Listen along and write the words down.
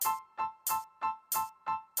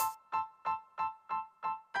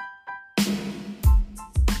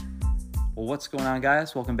Well, what's going on,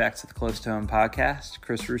 guys? Welcome back to the Close to Home podcast.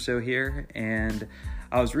 Chris Russo here, and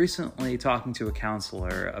I was recently talking to a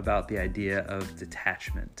counselor about the idea of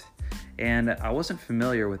detachment. And I wasn't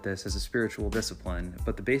familiar with this as a spiritual discipline,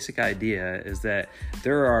 but the basic idea is that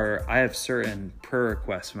I have certain prayer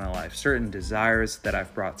requests in my life, certain desires that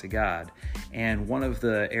I've brought to God. And one of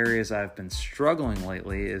the areas I've been struggling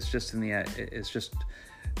lately is just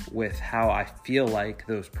with how I feel like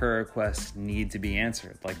those prayer requests need to be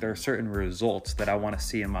answered. Like there are certain results that I want to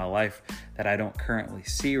see in my life that I don't currently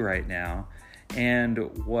see right now.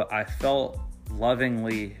 And what I felt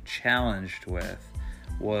lovingly challenged with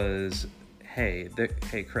was, hey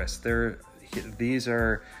Chris, these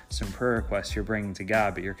are some prayer requests you're bringing to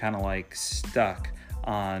God, but you're kind of like stuck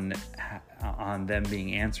on them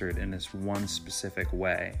being answered in this one specific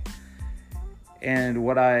way. And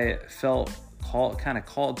what I felt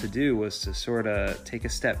called to do was to sort of take a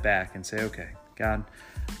step back and say, okay, God,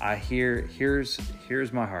 here's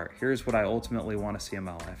my heart. Here's what I ultimately want to see in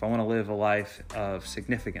my life. I want to live a life of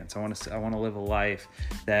significance. I want to live a life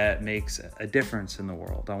that makes a difference in the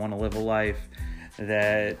world. I want to live a life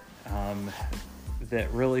that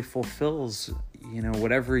really fulfills,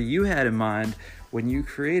 whatever you had in mind when you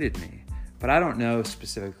created me. But I don't know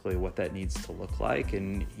specifically what that needs to look like.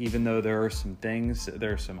 And even though there are some things,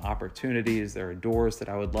 there are some opportunities, there are doors that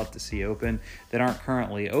I would love to see open that aren't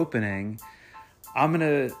currently opening, I'm going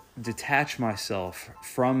to detach myself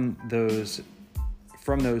from those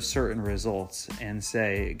certain results and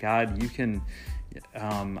say, God, you can,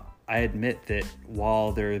 I admit that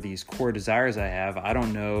while there are these core desires I have, I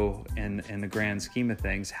don't know in the grand scheme of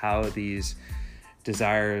things how these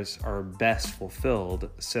desires are best fulfilled.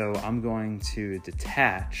 So I'm going to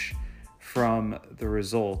detach from the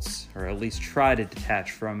results, or at least try to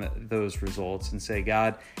detach from those results and say,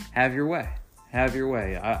 God, have your way. Have your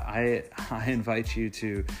way. I invite you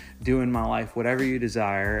to do in my life whatever you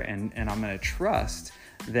desire, and I'm going to trust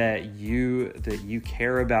that you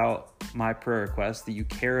care about my prayer requests, that you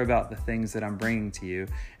care about the things that I'm bringing to you,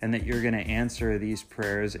 and that you're going to answer these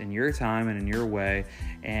prayers in your time and in your way,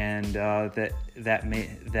 and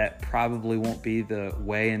that probably won't be the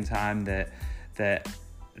way and time that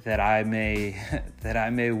I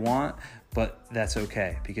may want, but that's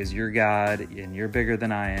okay because you're God and you're bigger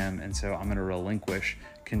than I am, and so I'm going to relinquish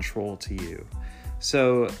control to you.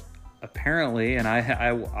 So apparently, and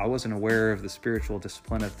I wasn't aware of the spiritual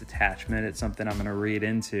discipline of detachment. It's something I'm going to read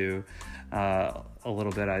into a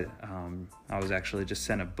little bit. I was actually just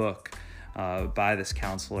sent a book by this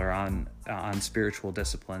counselor on spiritual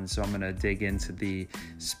discipline, so I'm going to dig into the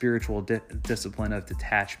spiritual discipline of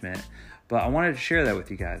detachment. But I wanted to share that with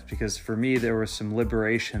you guys because for me there was some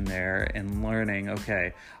liberation there in learning.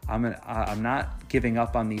 Okay, I'm not giving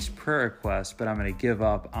up on these prayer requests, but I'm going to give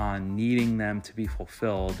up on needing them to be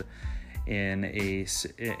fulfilled in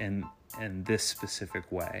this specific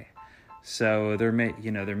way. So there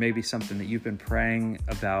may be something that you've been praying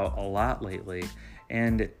about a lot lately,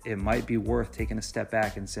 and it might be worth taking a step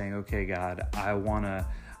back and saying, okay, God, I'm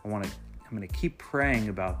going to keep praying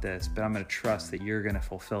about this, but I'm going to trust that you're going to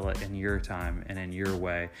fulfill it in your time and in your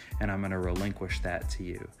way, and I'm going to relinquish that to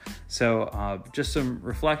you. So just some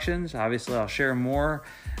reflections. Obviously, I'll share more,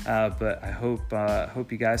 but I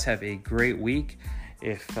hope you guys have a great week.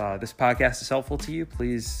 If this podcast is helpful to you,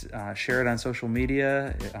 please share it on social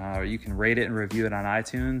media. Or you can rate it and review it on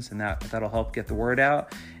iTunes, and that'll help get the word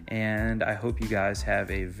out. And I hope you guys have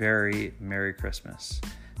a very Merry Christmas.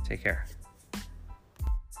 Take care.